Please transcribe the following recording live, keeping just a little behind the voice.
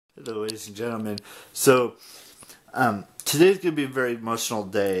Hello, ladies and gentlemen. So, today's going to be a very emotional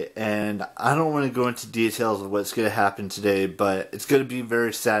day, and I don't want to go into details of what's going to happen today, but it's going to be a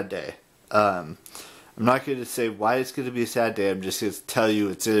very sad day. I'm not going to say why it's going to be a sad day. I'm just going to tell you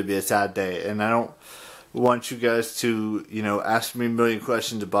it's going to be a sad day, and I don't want you guys to, ask me a million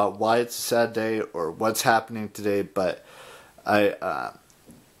questions about why it's a sad day or what's happening today, but I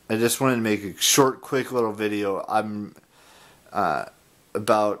just wanted to make a short, quick little video.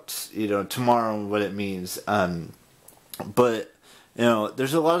 About tomorrow and what it means, but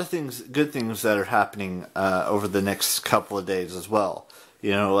there's a lot of good things that are happening over the next couple of days as well.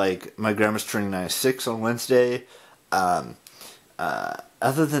 Like my grandma's turning 96 on Wednesday. Other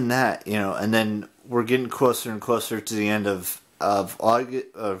than that, and then we're getting closer and closer to the end of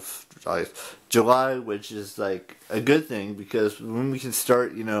July, which is like a good thing because when we can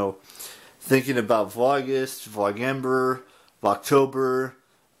start thinking about Vlogmas, Vlogember, Vlogtober,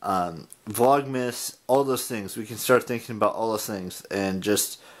 Vlogmas, all those things. We can start thinking about all those things and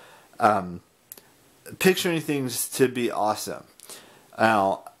just picturing things to be awesome.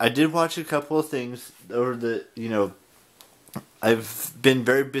 Now, I did watch a couple of things over the, I've been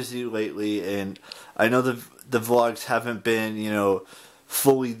very busy lately, and I know the vlogs haven't been,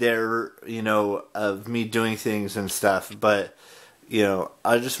 fully there, of me doing things and stuff, but,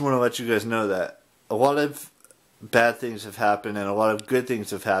 I just want to let you guys know that a lot of bad things have happened and a lot of good things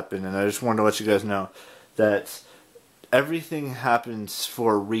have happened, and I just wanted to let you guys know that everything happens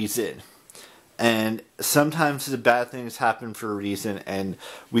for a reason, and sometimes the bad things happen for a reason, and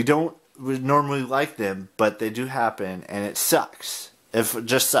we normally like them, but they do happen, and it sucks. It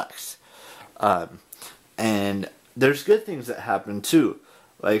just sucks. And there's good things that happen too.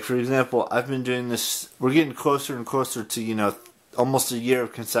 Like, for example, I've been doing this, we're getting closer and closer to almost a year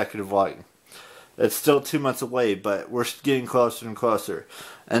of consecutive vlogging. It's still 2 months away, but we're getting closer and closer.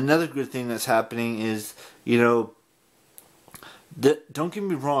 Another good thing that's happening is, don't get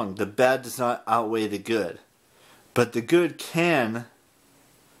me wrong, the bad does not outweigh the good. But the good can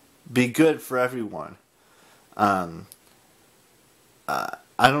be good for everyone. I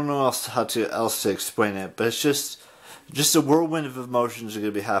don't know how else to explain it, but it's just a whirlwind of emotions are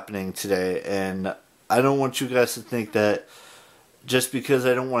going to be happening today, and I don't want you guys to think that just because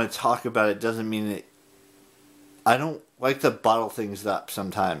I don't want to talk about it doesn't mean that I don't like to bottle things up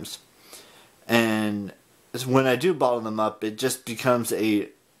sometimes. And when I do bottle them up, it just becomes a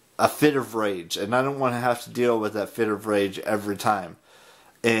fit of rage. And I don't want to have to deal with that fit of rage every time.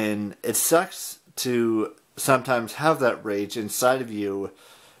 And it sucks to sometimes have that rage inside of you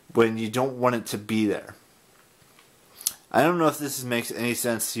when you don't want it to be there. I don't know if this makes any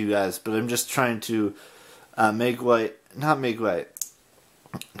sense to you guys, but I'm just trying to not make light,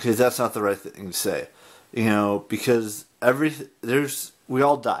 because that's not the right thing to say, because we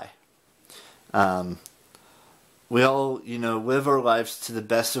all die. We all, live our lives to the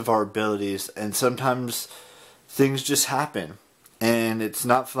best of our abilities, and sometimes things just happen, and it's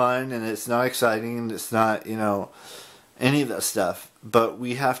not fun, and it's not exciting, and it's not, any of that stuff, but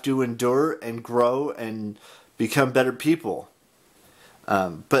we have to endure and grow and become better people.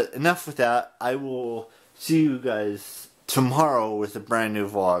 But enough with that. I will see you guys tomorrow with a brand new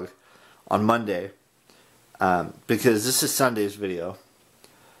vlog on Monday, because this is Sunday's video,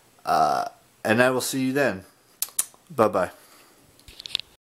 and I will see you then. Bye bye.